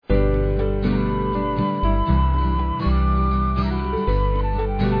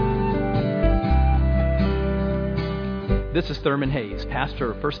This is Thurman Hayes, pastor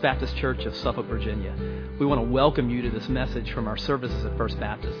of First Baptist Church of Suffolk, Virginia. We want to welcome you to this message from our services at First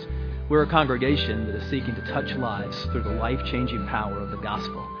Baptist. We're a congregation that is seeking to touch lives through the life-changing power of the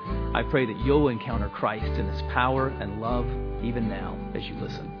gospel. I pray that you'll encounter Christ in His power and love even now as you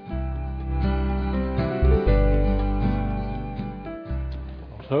listen.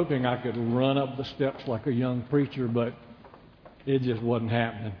 I was hoping I could run up the steps like a young preacher, but it just wasn't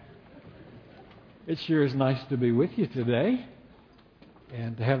happening. It sure is nice to be with you today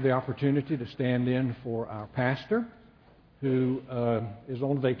and to have the opportunity to stand in for our pastor who is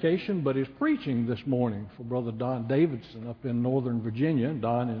on vacation but is preaching this morning for Brother Don Davidson up in Northern Virginia.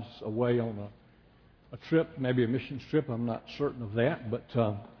 Don is away on a trip, maybe a missions trip. I'm not certain of that, but it's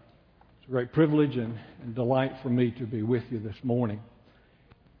a great privilege and delight for me to be with you this morning.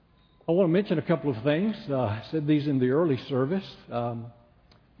 I want to mention a couple of things. I said these in the early service.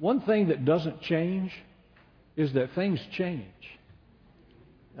 One thing that doesn't change is that things change.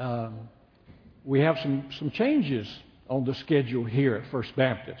 We have some changes on the schedule here at First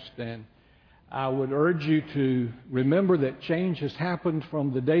Baptist, and I would urge you to remember that change has happened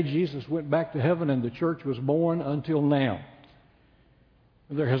from the day Jesus went back to heaven and the church was born until now.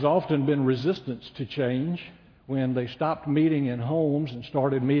 There has often been resistance to change when they stopped meeting in homes and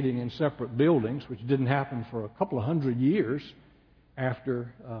started meeting in separate buildings, which didn't happen for a couple of hundred years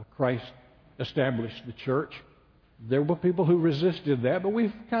after Christ established the church. There were people who resisted that, but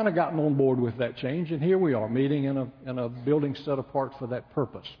we've kind of gotten on board with that change, and here we are meeting in a building set apart for that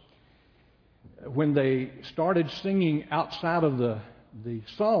purpose. When they started singing outside of the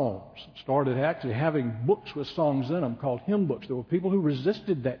Psalms, started actually having books with songs in them called hymn books, there were people who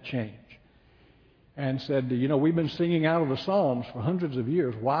resisted that change and said, we've been singing out of the Psalms for hundreds of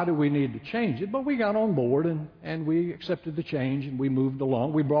years. Why do we need to change it? But we got on board and we accepted the change and we moved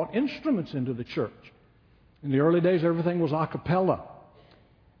along. We brought instruments into the church. In the early days, everything was a cappella.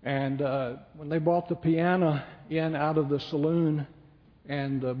 And when they brought the piano in out of the saloon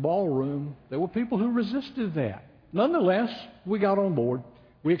and the ballroom, there were people who resisted that. Nonetheless, we got on board.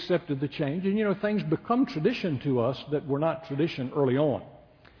 We accepted the change. And, things become tradition to us that were not tradition early on.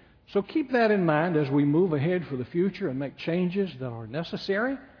 So keep that in mind as we move ahead for the future and make changes that are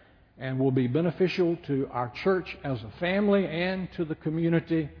necessary and will be beneficial to our church as a family and to the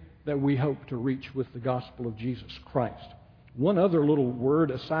community that we hope to reach with the gospel of Jesus Christ. One other little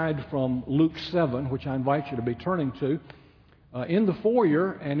word aside from Luke 7, which I invite you to be turning to. In the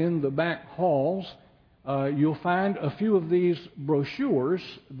foyer and in the back halls, you'll find a few of these brochures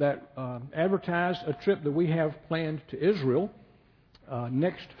that advertise a trip that we have planned to Israel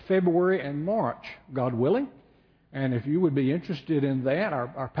next February and March, God willing. And if you would be interested in that,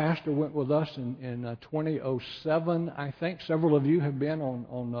 our pastor went with us in 2007, I think. Several of you have been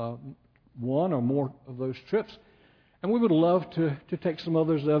on one or more of those trips. And we would love to take some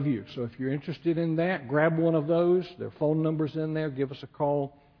others of you. So if you're interested in that, grab one of those. There are phone numbers in there. Give us a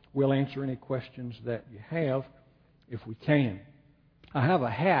call. We'll answer any questions that you have if we can. I have a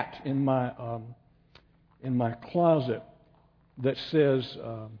hat in my closet that says,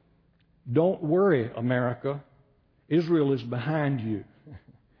 "Don't worry, America. Israel is behind you."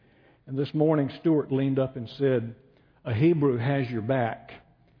 And this morning, Stuart leaned up and said, "A Hebrew has your back."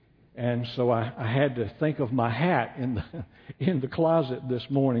 And so I had to think of my hat in the closet this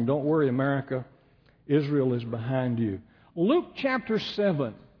morning. Don't worry, America. Israel is behind you. Luke chapter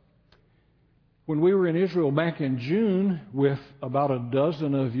 7. When we were in Israel back in June with about a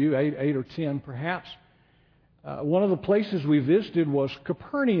dozen of you, 8 or 10 perhaps, one of the places we visited was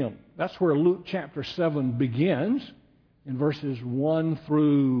Capernaum. That's where Luke chapter 7 begins, in verses 1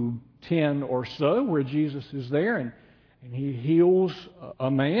 through 10 or so, where Jesus is there and he heals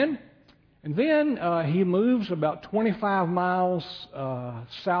a man. And then he moves about 25 miles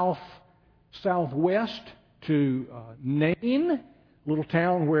southwest to Nain, a little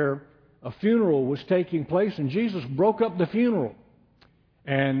town where a funeral was taking place, and Jesus broke up the funeral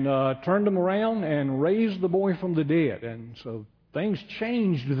and turned him around and raised the boy from the dead. And so things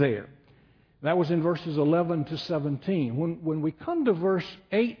changed there. That was in verses 11 to 17. When we come to verse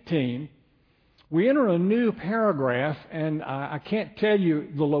 18, we enter a new paragraph, and I can't tell you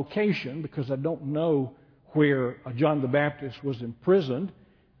the location because I don't know where John the Baptist was imprisoned.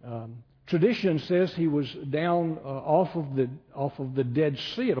 Tradition says he was down off of the Dead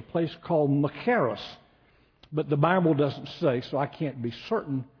Sea at a place called Machaerus. But the Bible doesn't say, so I can't be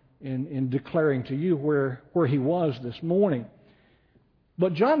certain in declaring to you where he was this morning.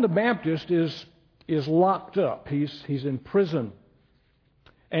 But John the Baptist is locked up. He's in prison.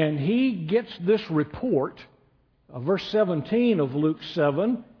 And he gets this report. Verse 17 of Luke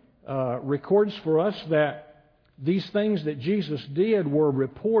 7 records for us that these things that Jesus did were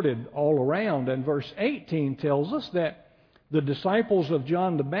reported all around. And verse 18 tells us that the disciples of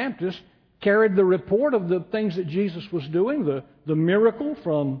John the Baptist carried the report of the things that Jesus was doing, the miracle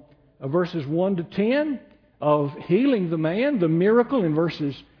from verses 1 to 10 of healing the man, the miracle in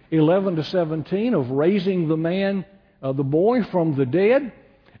verses 11 to 17 of raising the man, the boy from the dead.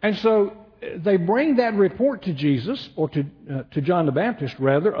 And so they bring that report to Jesus, or to John the Baptist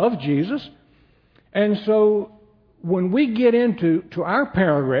rather, of Jesus. And so when we get into our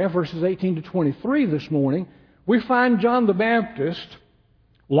paragraph, verses 18 to 23 this morning, we find John the Baptist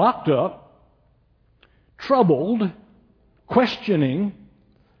locked up, troubled, questioning,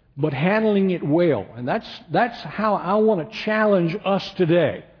 but handling it well. And that's how I want to challenge us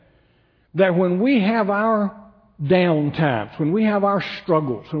today. That when we have our down times, when we have our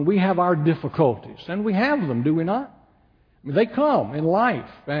struggles, when we have our difficulties, and we have them, do we not? I mean, they come in life,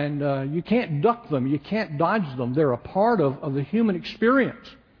 and you can't duck them, you can't dodge them. They're a part of the human experience.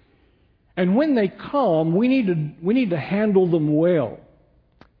 And when they come, we need to handle them well.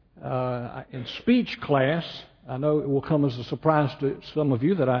 In speech class, I know it will come as a surprise to some of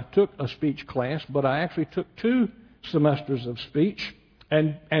you that I took a speech class, but I actually took 2 semesters of speech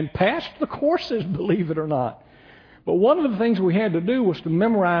and passed the courses, believe it or not. But one of the things we had to do was to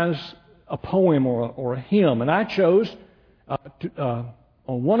memorize a poem or a hymn, and I chose on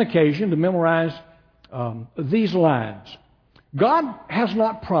one occasion to memorize these lines. God has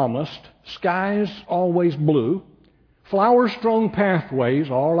not promised skies always blue, flower-strewn pathways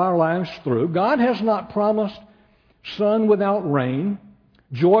all our lives through. God has not promised sun without rain,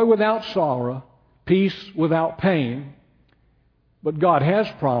 joy without sorrow, peace without pain. But God has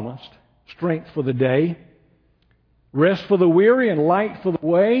promised strength for the day, rest for the weary and light for the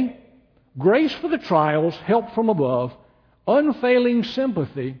way, grace for the trials, help from above, unfailing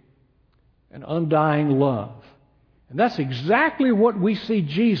sympathy, and undying love. And that's exactly what we see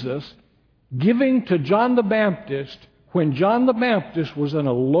Jesus giving to John the Baptist when John the Baptist was in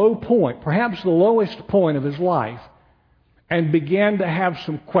a low point, perhaps the lowest point of his life, and began to have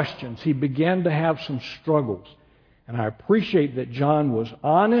some questions. He began to have some struggles. And I appreciate that John was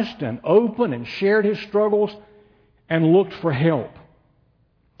honest and open and shared his struggles and looked for help.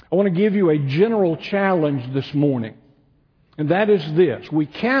 I want to give you a general challenge this morning, and that is this.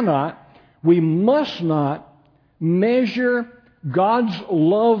 We must not measure God's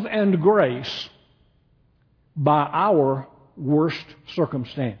love and grace by our worst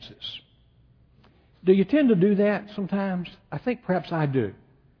circumstances. Do you tend to do that sometimes? I think perhaps I do.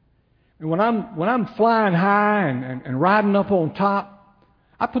 And when I'm flying high and riding up on top,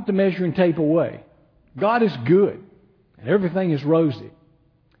 I put the measuring tape away. God is good, and everything is rosy.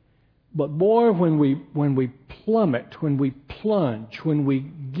 But boy, when we plummet, when we plunge, when we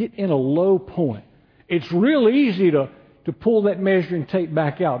get in a low point, it's real easy to pull that measuring tape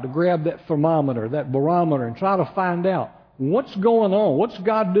back out, to grab that thermometer, that barometer, and try to find out what's going on, what's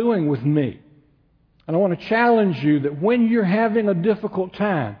God doing with me. And I want to challenge you that when you're having a difficult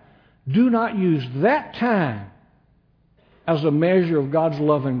time, do not use that time as a measure of God's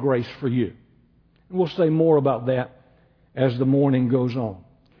love and grace for you. And we'll say more about that as the morning goes on.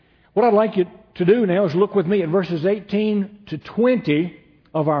 What I'd like you to do now is look with me at verses 18 to 20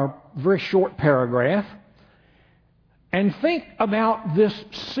 of our very short paragraph and think about this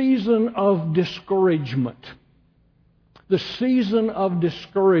season of discouragement. The season of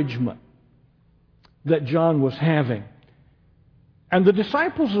discouragement that John was having. And the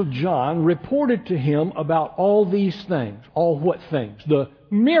disciples of John reported to him about all these things. All what things? The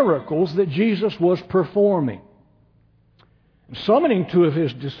miracles that Jesus was performing. Summoning 2 of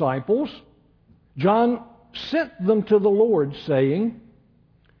his disciples, John sent them to the Lord, saying,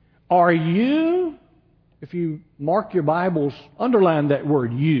 "Are you," if you mark your Bibles, underline that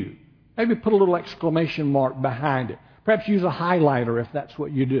word, "you." Maybe put a little exclamation mark behind it. Perhaps use a highlighter if that's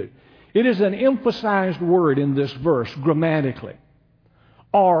what you do. It is an emphasized word in this verse grammatically.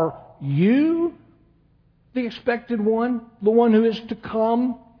 Are you the expected one, the one who is to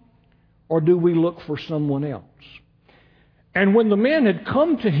come, or do we look for someone else? And when the men had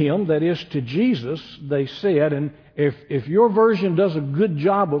come to him, that is to Jesus, they said, and if your version does a good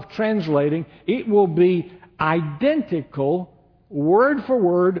job of translating, it will be identical, word for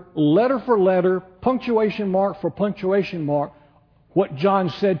word, letter for letter, punctuation mark for punctuation mark, what John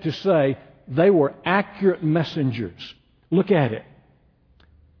said to say. They were accurate messengers. Look at it.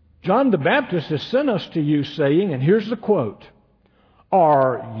 John the Baptist has sent us to you, saying, and here's the quote,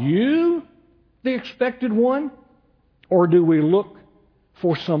 "Are you the expected one? Or do we look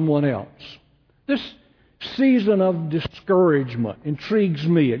for someone else?" This season of discouragement intrigues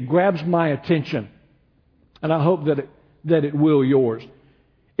me. It grabs my attention. And I hope that it will yours.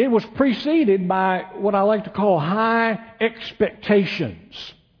 It was preceded by what I like to call high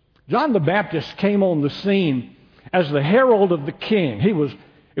expectations. John the Baptist came on the scene as the herald of the king.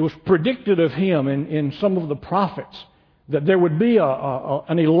 It was predicted of him in some of the prophets that there would be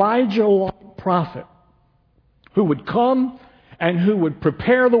an Elijah-like prophet who would come and who would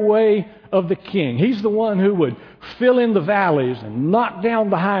prepare the way of the king. He's the one who would fill in the valleys and knock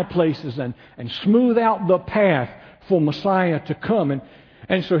down the high places and smooth out the path for Messiah to come.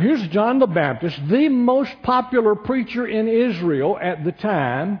 And so here's John the Baptist, the most popular preacher in Israel at the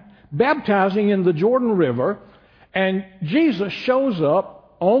time, baptizing in the Jordan River. And Jesus shows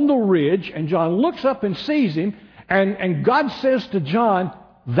up on the ridge, and John looks up and sees him, and God says to John,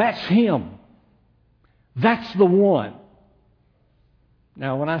 "That's him. That's the one."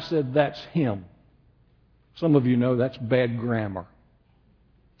 Now, when I said "that's him," some of you know that's bad grammar.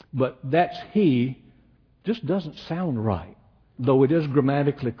 But "that's he" just doesn't sound right, though it is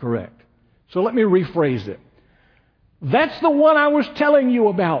grammatically correct. So let me rephrase it. "That's the one I was telling you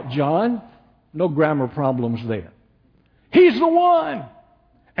about, John." No grammar problems there. He's the one.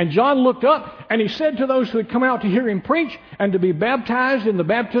 And John looked up and he said to those who had come out to hear him preach and to be baptized in the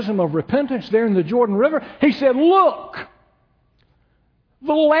baptism of repentance there in the Jordan River, he said, "Look,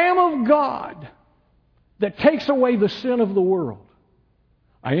 the Lamb of God that takes away the sin of the world."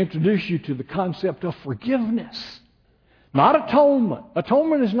 I introduce you to the concept of forgiveness, not atonement.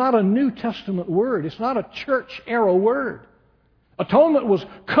 Atonement is not a New Testament word. It's not a church era word. Atonement was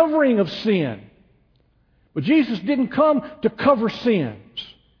covering of sin. But Jesus didn't come to cover sins.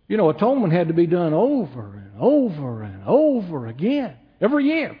 You know, atonement had to be done over and over and over again. Every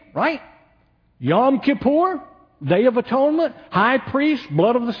year, right? Yom Kippur, Day of Atonement, high priest,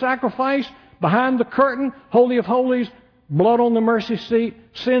 blood of the sacrifice, behind the curtain, Holy of Holies, blood on the mercy seat,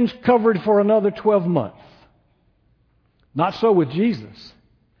 sins covered for another 12 months. Not so with Jesus.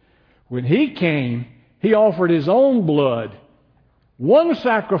 When He came, He offered His own blood. One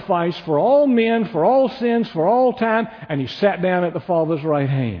sacrifice for all men, for all sins, for all time, and He sat down at the Father's right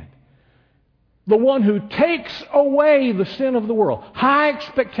hand. The one who takes away the sin of the world. High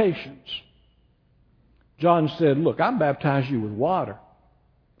expectations. John said, "Look, I baptize you with water.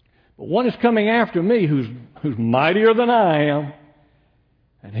 But one is coming after me who's mightier than I am,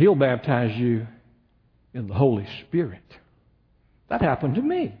 and He'll baptize you in the Holy Spirit." That happened to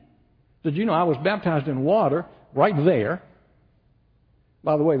me. Did you know I was baptized in water right there?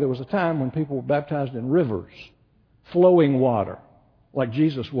 By the way, there was a time when people were baptized in rivers, flowing water, like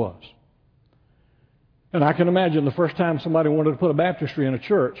Jesus was. And I can imagine the first time somebody wanted to put a baptistry in a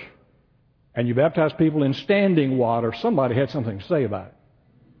church, and you baptized people in standing water, somebody had something to say about it.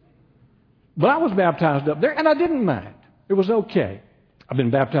 But I was baptized up there, and I didn't mind. It was okay. I've been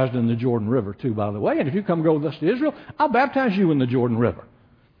baptized in the Jordan River, too, by the way. And if you come go with us to Israel, I'll baptize you in the Jordan River.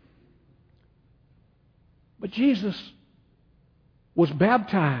 But Jesus was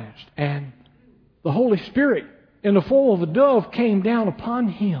baptized, and the Holy Spirit, in the form of a dove, came down upon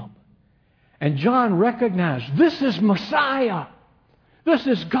Him. And John recognized, this is Messiah. This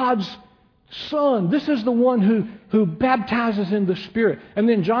is God's Son. This is the one who baptizes in the Spirit. And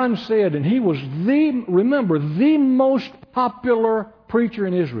then John said, and he was the most popular preacher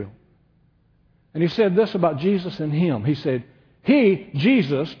in Israel. And he said this about Jesus and Him. He said, He,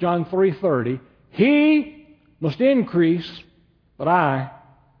 Jesus, John 3:30, He must increase, but I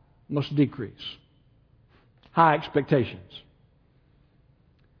must decrease. High expectations.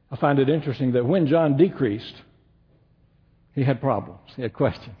 I find it interesting that when John decreased, he had problems. He had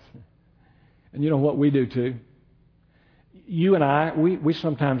questions. And you know what we do too? You and I, we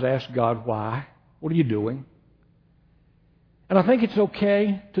sometimes ask God, why? What are you doing? And I think it's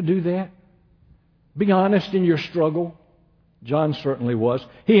okay to do that. Be honest in your struggle. John certainly was.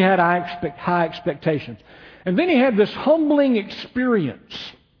 He had high expectations. And then he had this humbling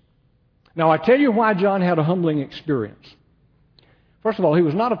experience. Now, I tell you why John had a humbling experience. First of all, he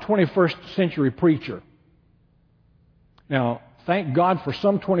was not a 21st century preacher. Now, thank God for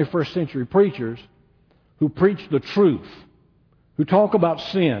some 21st century preachers who preach the truth, who talk about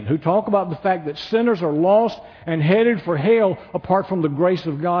sin, who talk about the fact that sinners are lost and headed for hell apart from the grace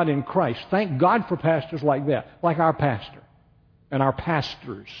of God in Christ. Thank God for pastors like that, like our pastor and our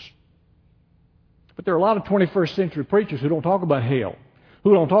pastors. But there are a lot of 21st century preachers who don't talk about hell,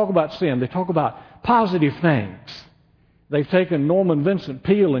 who don't talk about sin. They talk about positive things. They've taken Norman Vincent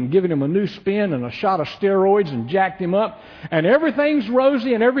Peale and given him a new spin and a shot of steroids and jacked him up. And everything's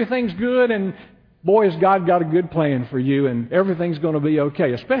rosy and everything's good. And boy, has God got a good plan for you. And everything's going to be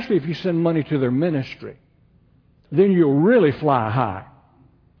okay. Especially if you send money to their ministry. Then you'll really fly high.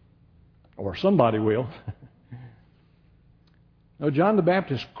 Or somebody will. No, John the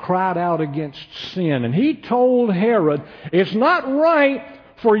Baptist cried out against sin, and he told Herod, it's not right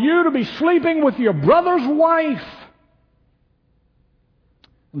for you to be sleeping with your brother's wife.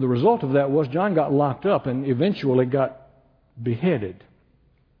 And the result of that was John got locked up and eventually got beheaded.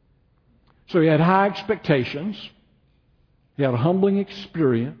 So he had high expectations, he had a humbling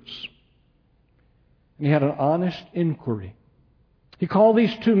experience, and he had an honest inquiry. He called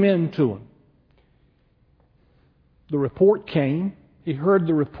these two men to him. The report came. He heard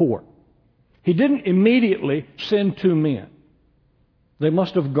the report. He didn't immediately send two men. They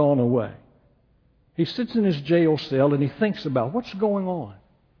must have gone away. He sits in his jail cell and he thinks about what's going on.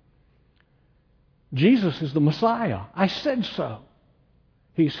 Jesus is the Messiah. I said so.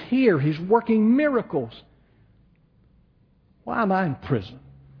 He's here. He's working miracles. Why am I in prison?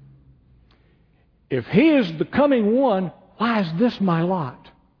 If He is the coming one, why is this my lot?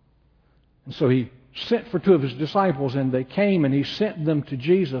 And so he sent for two of his disciples, and they came, and he sent them to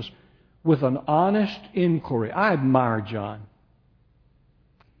Jesus with an honest inquiry. I admire John.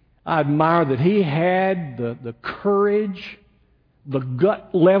 I admire that he had the courage, the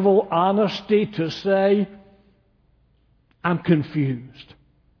gut-level honesty to say, I'm confused.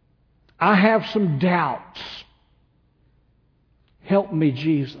 I have some doubts. Help me,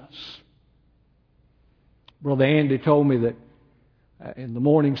 Jesus. Brother Andy told me that in the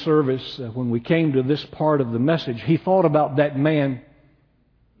morning service, when we came to this part of the message, he thought about that man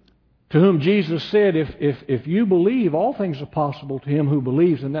to whom Jesus said, if you believe, all things are possible to him who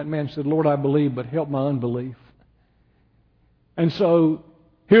believes. And that man said, Lord, I believe, but help my unbelief. And so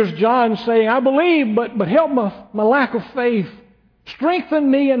here's John saying, I believe, but help my lack of faith. Strengthen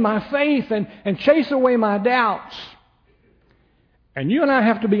me in my faith and chase away my doubts. And you and I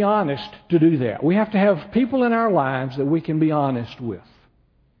have to be honest to do that. We have to have people in our lives that we can be honest with.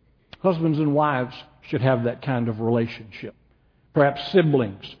 Husbands and wives should have that kind of relationship. Perhaps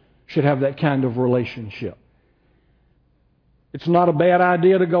siblings should have that kind of relationship. It's not a bad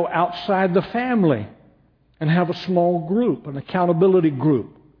idea to go outside the family and have a small group, an accountability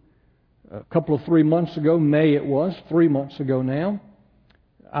group. A couple of 3 months ago, May it was, 3 months ago now,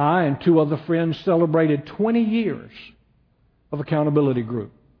 I and two other friends celebrated 20 years of accountability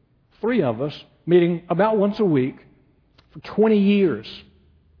group. 3 of us meeting about once a week for 20 years.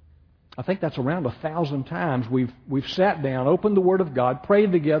 I think that's around 1,000 times we've sat down, opened the Word of God,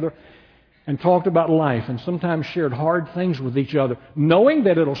 prayed together, and talked about life, and sometimes shared hard things with each other, knowing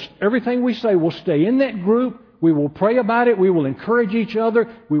that everything we say will stay in that group. We will pray about it. We will encourage each other.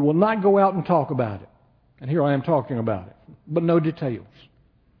 We will not go out and talk about it. And here I am talking about it, but no details.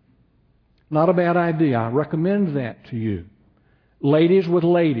 Not a bad idea. I recommend that to you. Ladies with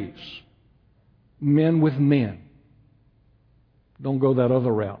ladies. Men with men. Don't go that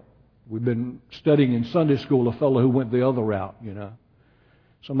other route. We've been studying in Sunday school a fellow who went the other route, you know.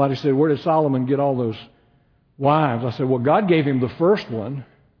 Somebody said, where did Solomon get all those wives? I said, well, God gave him the first one.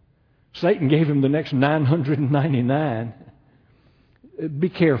 Satan gave him the next 999. Be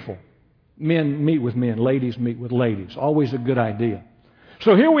careful. Men meet with men. Ladies meet with ladies. Always a good idea.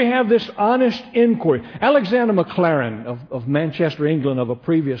 So here we have this honest inquiry. Alexander Maclaren of Manchester, England, of a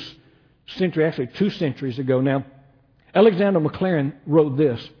previous century, actually 2 centuries ago now, Alexander Maclaren wrote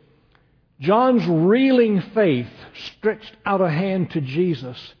this: John's reeling faith stretched out a hand to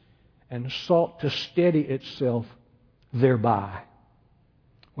Jesus and sought to steady itself thereby.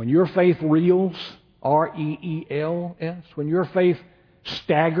 When your faith reels, R-E-E-L-S, when your faith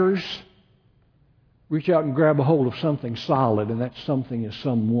staggers, reach out and grab a hold of something solid, and that something is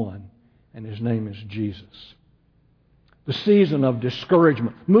someone, and His name is Jesus. The season of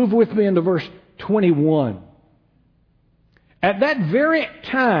discouragement. Move with me into verse 21. At that very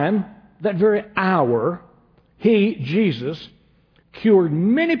time, that very hour, He, Jesus, cured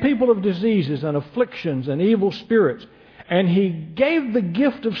many people of diseases and afflictions and evil spirits, and He gave the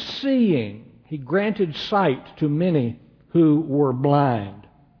gift of seeing. He granted sight to many who were blind.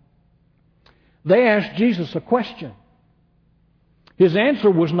 They asked Jesus a question. His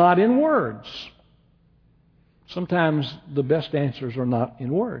answer was not in words. Sometimes the best answers are not in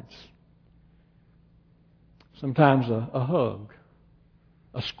words. Sometimes a hug,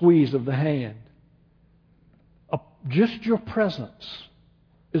 a squeeze of the hand, just your presence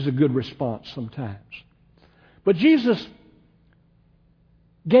is a good response sometimes. But Jesus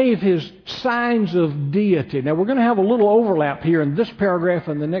gave His signs of deity. Now we're going to have a little overlap here in this paragraph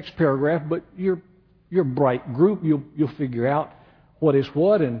and the next paragraph, but you're a bright group. You'll figure out what is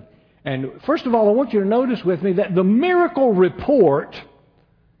what. And first of all, I want you to notice with me that the miracle report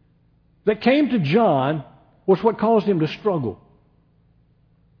that came to John was what caused him to struggle.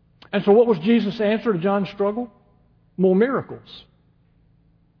 And so what was Jesus' answer to John's struggle? More miracles.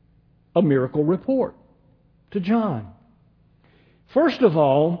 a miracle report to John. First of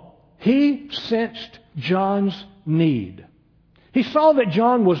all, he sensed John's need. He saw that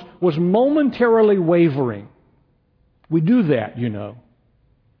John was momentarily wavering. We do that, you know.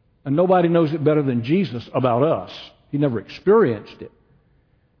 And nobody knows it better than Jesus about us. He never experienced it.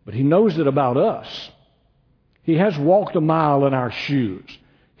 But He knows it about us. He has walked a mile in our shoes.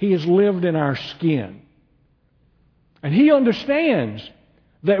 He has lived in our skin. And He understands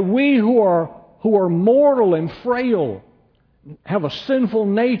that we who are mortal and frail, have a sinful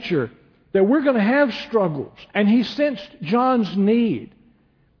nature, that we're going to have struggles. And He sensed John's need.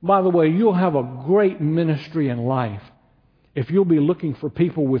 By the way, you'll have a great ministry in life if you'll be looking for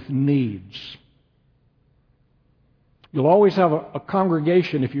people with needs. You'll always have a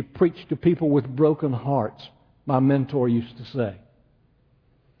congregation if you preach to people with broken hearts, my mentor used to say.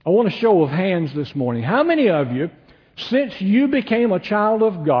 I want a show of hands this morning. How many of you, since you became a child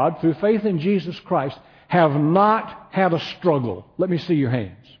of God through faith in Jesus Christ, have not had a struggle? Let me see your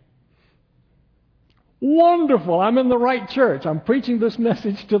hands. Wonderful. I'm in the right church. I'm preaching this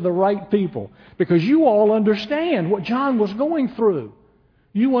message to the right people because you all understand what John was going through.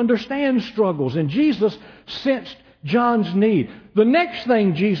 You understand struggles, and Jesus sensed John's need. The next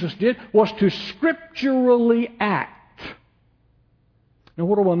thing Jesus did was to scripturally act. Now,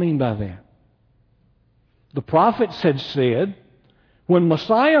 what do I mean by that? The prophets had said, when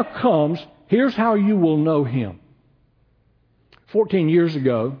Messiah comes, here's how you will know Him. 14 years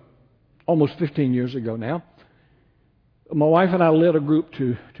ago, almost 15 years ago now, my wife and I led a group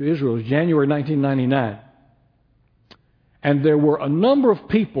to Israel. It was January 1999. And there were a number of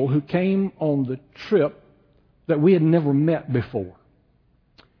people who came on the trip that we had never met before.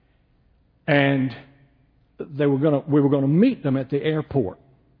 And we were going to meet them at the airport.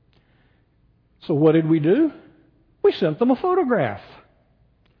 So what did we do? We sent them a photograph.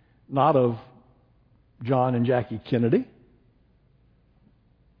 Not of John and Jackie Kennedy.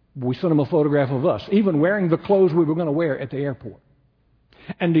 We sent them a photograph of us, even wearing the clothes we were going to wear at the airport.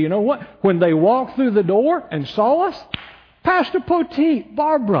 And do you know what? When they walked through the door and saw us, Pastor Poteet,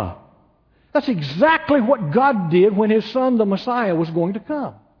 Barbara, that's exactly what God did when His Son, the Messiah, was going to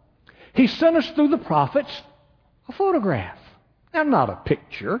come. He sent us through the prophets a photograph. Now, not a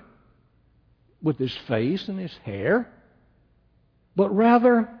picture with His face and His hair, but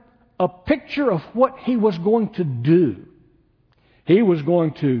rather a picture of what He was going to do. He was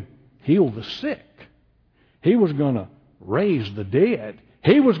going to heal the sick. He was going to raise the dead.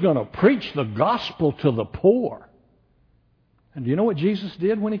 He was going to preach the gospel to the poor. And do you know what Jesus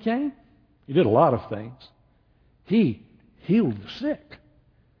did when He came? He did a lot of things. He healed the sick.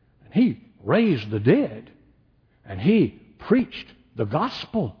 And He raised the dead. And He preached the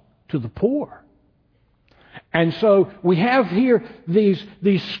gospel to the poor. And so we have here these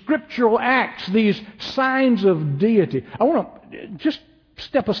scriptural acts, these signs of deity. I want to just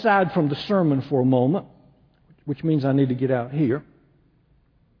step aside from the sermon for a moment, which means I need to get out here.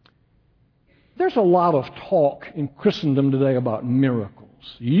 There's a lot of talk in Christendom today about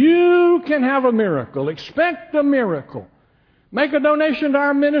miracles. You can have a miracle. Expect a miracle. Make a donation to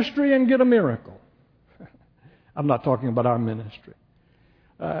our ministry and get a miracle. I'm not talking about our ministry.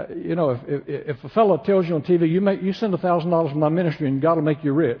 If a fellow tells you on TV, you send $1,000 to my ministry and God will make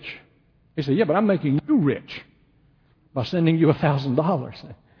you rich. He said, yeah, but I'm making you rich by sending you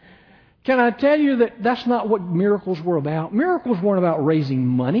 $1,000. Can I tell you that that's not what miracles were about? Miracles weren't about raising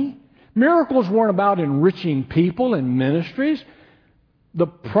money. Miracles weren't about enriching people and ministries. The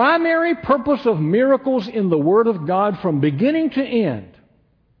primary purpose of miracles in the Word of God from beginning to end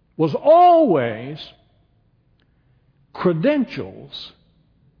was always credentials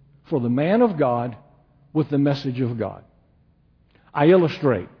for the man of God with the message of God. I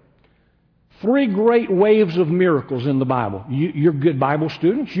illustrate 3 great waves of miracles in the Bible. You're good Bible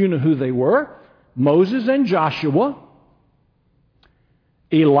students. You know who they were. Moses and Joshua,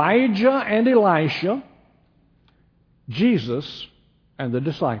 Elijah and Elisha, Jesus and the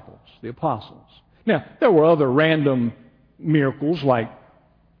disciples, the apostles. Now, there were other random miracles like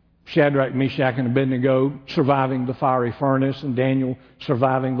Shadrach, Meshach, and Abednego surviving the fiery furnace, and Daniel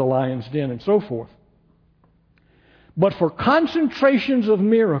surviving the lion's den, and so forth. But for concentrations of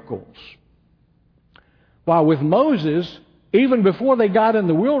miracles, while with Moses, even before they got in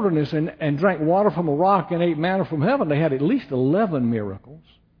the wilderness and drank water from a rock and ate manna from heaven, they had at least 11 miracles.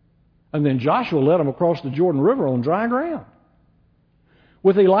 And then Joshua led them across the Jordan River on dry ground.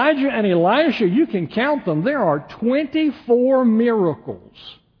 With Elijah and Elisha, you can count them. There are 24 miracles.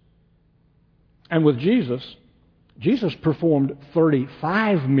 And with Jesus performed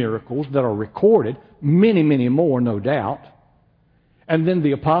 35 miracles that are recorded, many, many more, no doubt. and then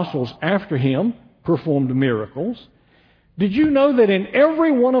the apostles after him performed miracles. Did you know that in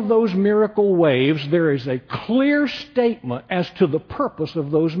every one of those miracle waves there is a clear statement as to the purpose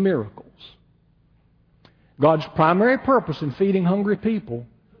of those miracles? God's primary purpose in feeding hungry people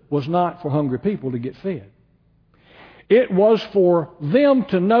was not for hungry people to get fed. It was for them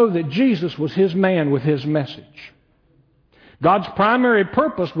to know that Jesus was His man with His message. God's primary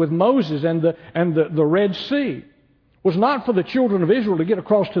purpose with Moses and the Red Sea was not for the children of Israel to get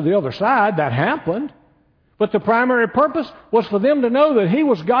across to the other side. That happened. But the primary purpose was for them to know that he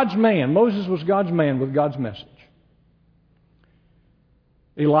was God's man. Moses was God's man with God's message.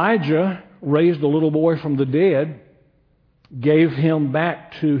 Elijah raised a little boy from the dead, gave him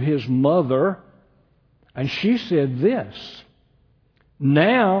back to his mother, and she said this,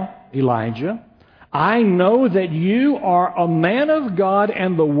 "Now, Elijah, I know that you are a man of God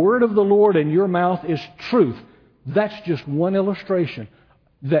and the word of the Lord in your mouth is truth." That's just one illustration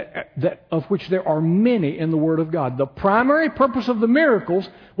of which there are many in the Word of God. The primary purpose of the miracles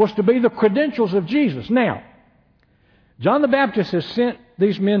was to be the credentials of Jesus. Now, John the Baptist has sent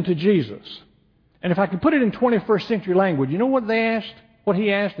these men to Jesus. And if I could put it in 21st century language, you know what they asked? What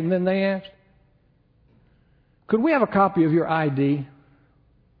he asked and then they asked? Could we have a copy of your ID?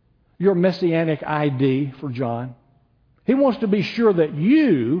 Your messianic ID for John? He wants to be sure that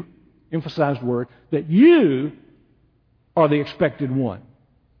you, emphasized word, that you are the expected one.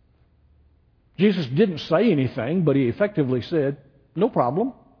 Jesus didn't say anything, but he effectively said, no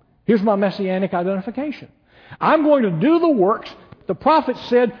problem. Here's my messianic identification. I'm going to do the works the prophet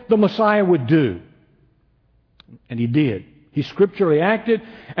said the Messiah would do. And he did. He scripturally acted,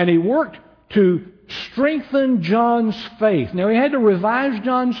 and he worked to strengthen John's faith. Now, he had to revise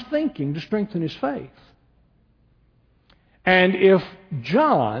John's thinking to strengthen his faith. And if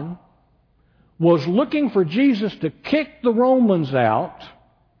John was looking for Jesus to kick the Romans out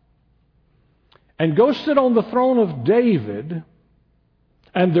and go sit on the throne of David,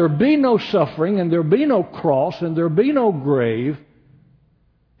 and there be no suffering, and there be no cross, and there be no grave,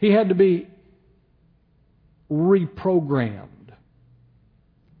 he had to be reprogrammed.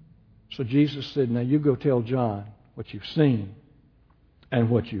 So Jesus said, now you go tell John what you've seen and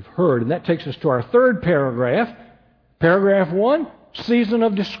what you've heard. And that takes us to our third paragraph. Paragraph 1, season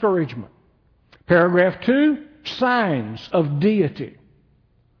of discouragement. Paragraph 2, signs of deity.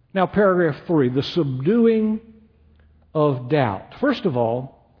 Now, paragraph 3, the subduing of doubt. First of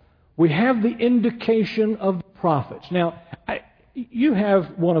all, we have the indication of the prophets. Now, you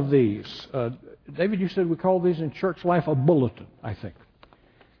have one of these. David, you said we call these in church life a bulletin, I think.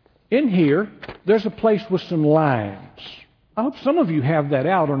 In here, there's a place with some lines. I hope some of you have that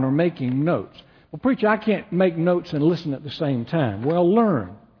out and are making notes. Well, preacher, I can't make notes and listen at the same time. Well,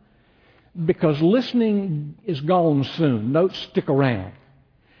 learn. Because listening is gone soon. Notes stick around.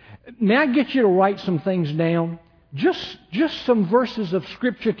 May I get you to write some things down? Just some verses of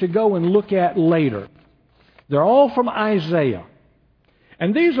Scripture to go and look at later. They're all from Isaiah.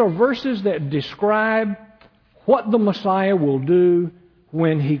 And these are verses that describe what the Messiah will do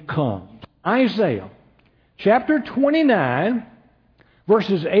when He comes. Isaiah chapter 29,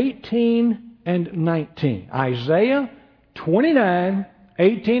 verses 18 and 19. Isaiah 29,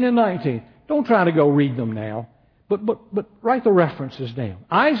 18 and 19. Don't try to go read them now, but write the references down.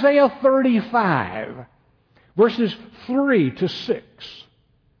 Isaiah 35, verses 3 to 6.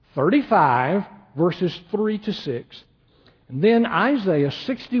 35, verses 3 to 6. And then Isaiah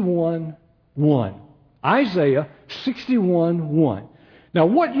 61, 1. Isaiah 61, 1. Now,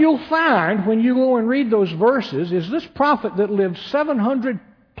 what you'll find when you go and read those verses is this prophet that lived 700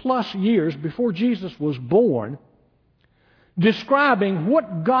 plus years before Jesus was born, describing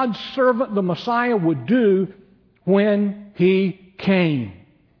what God's servant, the Messiah, would do when He came.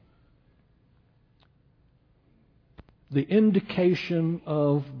 The indication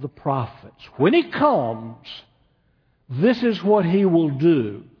of the prophets. When He comes, this is what He will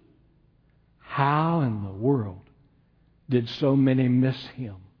do. How in the world did so many miss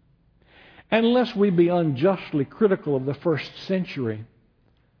Him? Unless we be unjustly critical of the first century,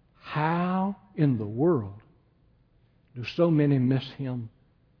 how in the world do so many miss Him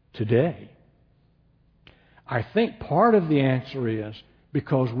today? I think part of the answer is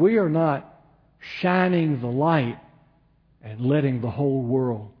because we are not shining the light and letting the whole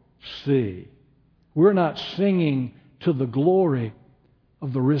world see. We're not singing to the glory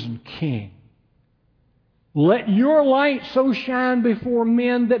of the risen King. Let your light so shine before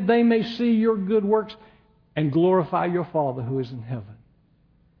men that they may see your good works and glorify your Father who is in heaven.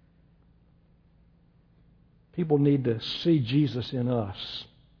 People need to see Jesus in us.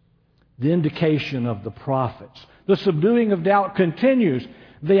 The indication of the prophets. The subduing of doubt continues.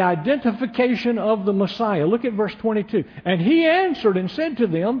 The identification of the Messiah. Look at verse 22. And he answered and said to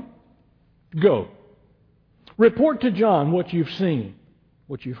them, Go. Report to John what you've seen,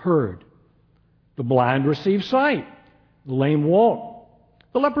 what you've heard. The blind receive sight. The lame walk.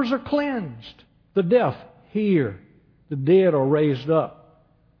 The lepers are cleansed. The deaf hear. The dead are raised up.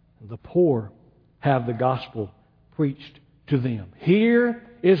 And the poor have the gospel preached to them. Here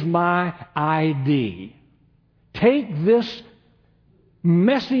is my ID. Take this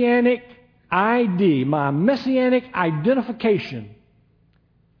messianic ID, my messianic identification,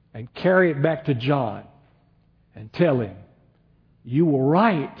 and carry it back to John and tell him, you were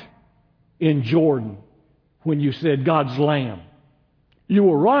right in Jordan when you said God's Lamb. You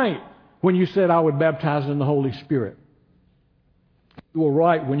were right when you said I would baptize in the Holy Spirit. You were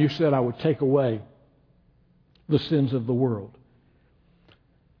right when you said I would take away the sins of the world.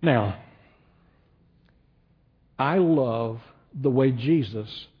 Now, I love the way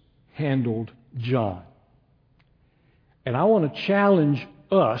Jesus handled John. And I want to challenge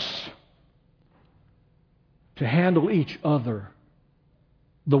us to handle each other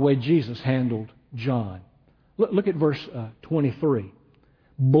the way Jesus handled John. Look at verse 23.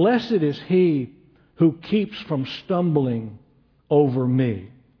 Blessed is he who keeps from stumbling over me.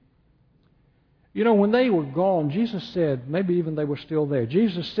 You know, when they were gone, Jesus said, maybe even they were still there,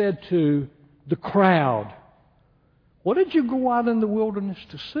 Jesus said to the crowd, what did you go out in the wilderness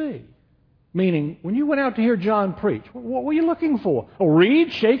to see? Meaning, when you went out to hear John preach, what were you looking for? A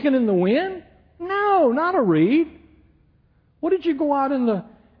reed shaking in the wind? No, not a reed. What did you go out in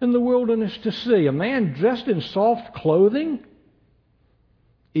the wilderness to see? A man dressed in soft clothing?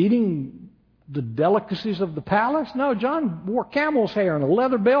 Eating the delicacies of the palace? No, John wore camel's hair and a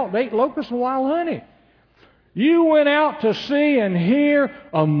leather belt, ate locusts and wild honey. You went out to see and hear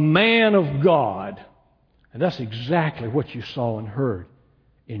a man of God. And that's exactly what you saw and heard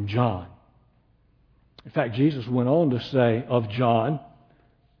in John. In fact, Jesus went on to say of John,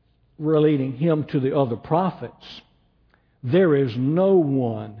 relating him to the other prophets, there is no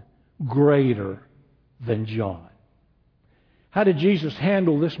one greater than John. How did Jesus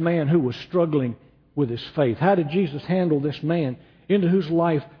handle this man who was struggling with his faith? How did Jesus handle this man into whose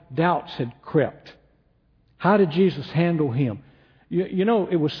life doubts had crept? How did Jesus handle him? You know,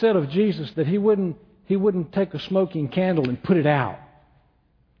 it was said of Jesus that he wouldn't take a smoking candle and put it out.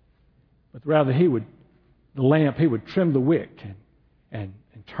 But rather he would trim the wick and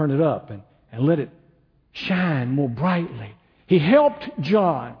turn it up and let it shine more brightly. He helped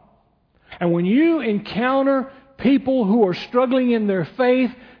John. And when you encounter people who are struggling in their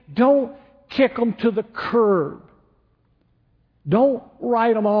faith, don't kick them to the curb. Don't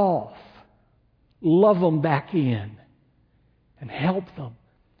write them off. Love them back in and help them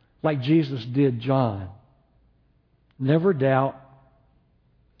like Jesus did John. Never doubt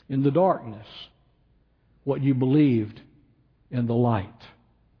in the darkness what you believed in the light.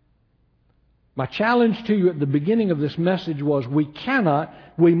 My challenge to you at the beginning of this message was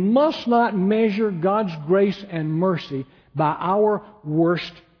we must not measure God's grace and mercy by our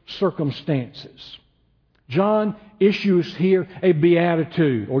worst circumstances. John issues here a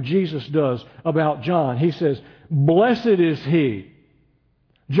beatitude, or Jesus does, about John. He says, blessed is he.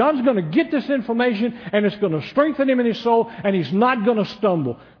 John's going to get this information and it's going to strengthen him in his soul and he's not going to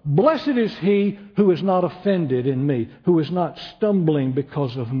stumble. Blessed is he who is not offended in me, who is not stumbling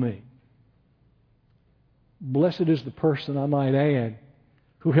because of me. Blessed is the person, I might add,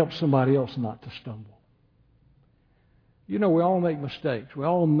 who helps somebody else not to stumble. You know, we all make mistakes. We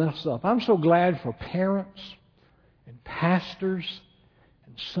all mess up. I'm so glad for parents and pastors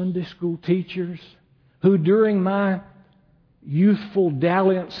and Sunday school teachers who, during my youthful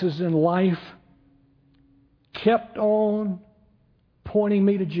dalliances in life, kept on pointing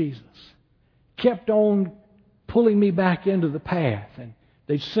me to Jesus, kept on pulling me back into the path. And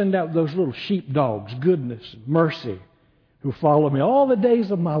they'd send out those little sheepdogs, goodness and mercy, who followed me all the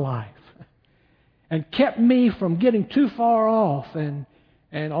days of my life and kept me from getting too far off. And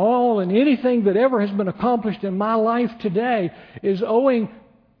anything that ever has been accomplished in my life today is owing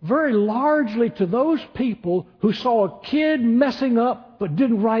very largely to those people who saw a kid messing up but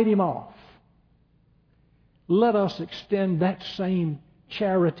didn't write him off. Let us extend that same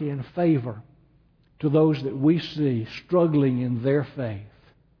charity and favor to those that we see struggling in their faith.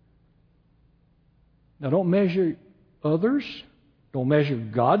 Now, don't measure others. Don't measure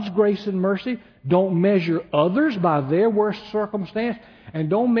God's grace and mercy. Don't measure others by their worst circumstance. And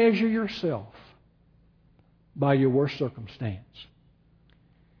don't measure yourself by your worst circumstance.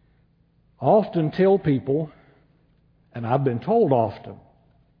 I often tell people, and I've been told often,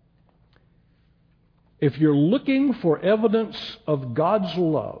 if you're looking for evidence of God's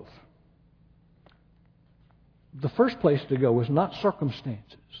love, the first place to go is not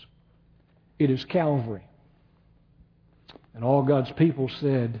circumstances. It is Calvary. And all God's people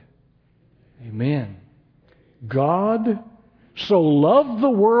said, Amen. God so loved the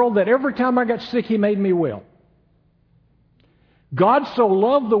world that every time I got sick, He made me well. God so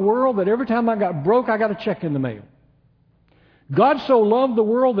loved the world that every time I got broke, I got a check in the mail. God so loved the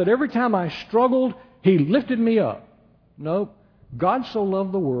world that every time I struggled, He lifted me up. No, God so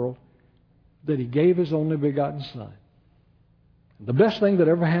loved the world that He gave His only begotten Son. The best thing that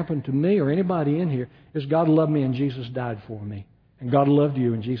ever happened to me or anybody in here is God loved me and Jesus died for me. And God loved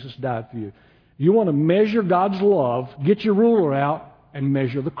you and Jesus died for you. You want to measure God's love, get your ruler out and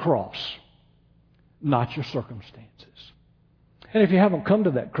measure the cross, not your circumstances. And if you haven't come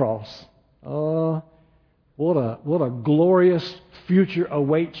to that cross, what a glorious future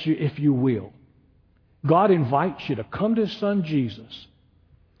awaits you if you will. God invites you to come to His Son Jesus.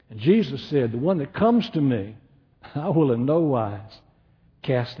 And Jesus said, the one that comes to me, I will in no wise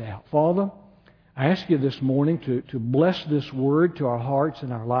cast out. Father, I ask you this morning to bless this word to our hearts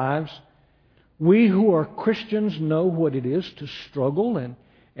and our lives. We who are Christians know what it is to struggle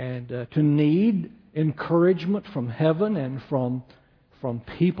and to need encouragement from heaven and from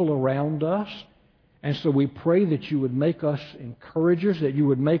people around us. And so we pray that you would make us encouragers, that you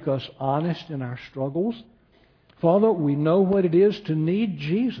would make us honest in our struggles. Father, we know what it is to need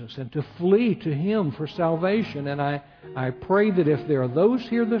Jesus and to flee to Him for salvation. And I pray that if there are those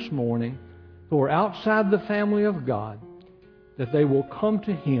here this morning who are outside the family of God, that they will come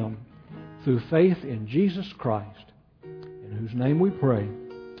to Him through faith in Jesus Christ, in whose name we pray.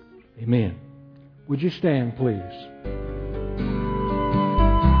 Amen. Would you stand, please?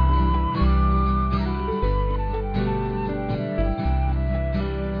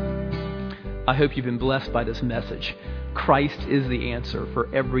 I hope you've been blessed by this message. Christ is the answer for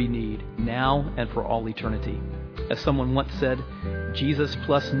every need, now and for all eternity. As someone once said, Jesus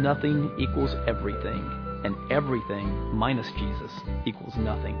plus nothing equals everything, and everything minus Jesus equals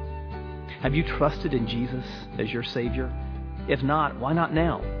nothing. Have you trusted in Jesus as your Savior? If not, why not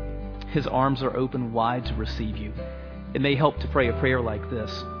now? His arms are open wide to receive you. It may help to pray a prayer like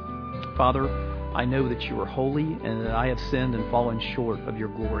this. Father, I know that you are holy and that I have sinned and fallen short of your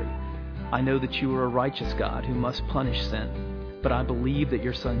glory. I know that you are a righteous God who must punish sin, but I believe that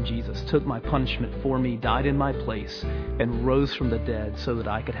your Son Jesus took my punishment for me, died in my place, and rose from the dead so that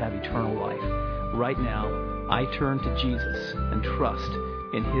I could have eternal life. Right now, I turn to Jesus and trust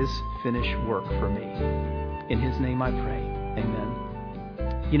in His finished work for me. In His name I pray. Amen.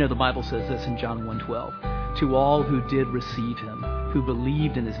 You know, the Bible says this in John 1:12. To all who did receive Him, who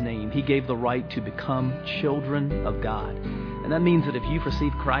believed in His name, He gave the right to become children of God. And that means that if you've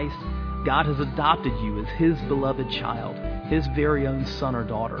received Christ, God has adopted you as His beloved child, His very own son or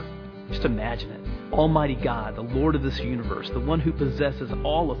daughter. Just imagine it. Almighty God, the Lord of this universe, the one who possesses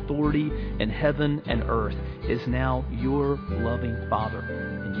all authority in heaven and earth, is now your loving Father,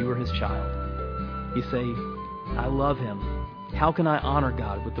 and you are His child. You say, I love Him. How can I honor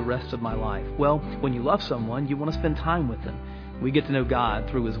God with the rest of my life? Well, when you love someone, you want to spend time with them. We get to know God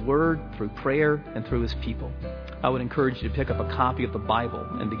through His Word, through prayer, and through His people. I would encourage you to pick up a copy of the Bible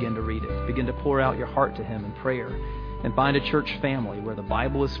and begin to read it. Begin to pour out your heart to Him in prayer. And find a church family where the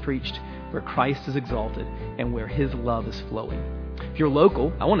Bible is preached, where Christ is exalted, and where His love is flowing. If you're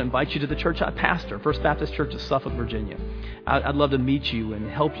local, I want to invite you to the church I pastor, First Baptist Church of Suffolk, Virginia. I'd love to meet you and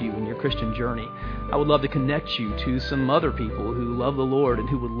help you in your Christian journey. I would love to connect you to some other people who love the Lord and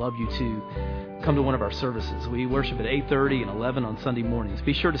who would love you too. Come to one of our services. We worship at 8:30 and 11 on Sunday mornings.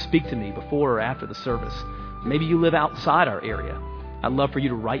 Be sure to speak to me before or after the service. Maybe you live outside our area. I'd love for you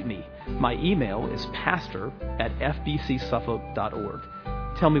to write me. My email is pastor@fbcsuffolk.org.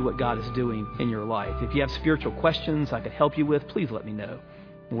 Tell me what God is doing in your life. If you have spiritual questions I could help you with, please let me know.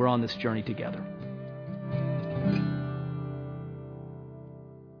 We're on this journey together.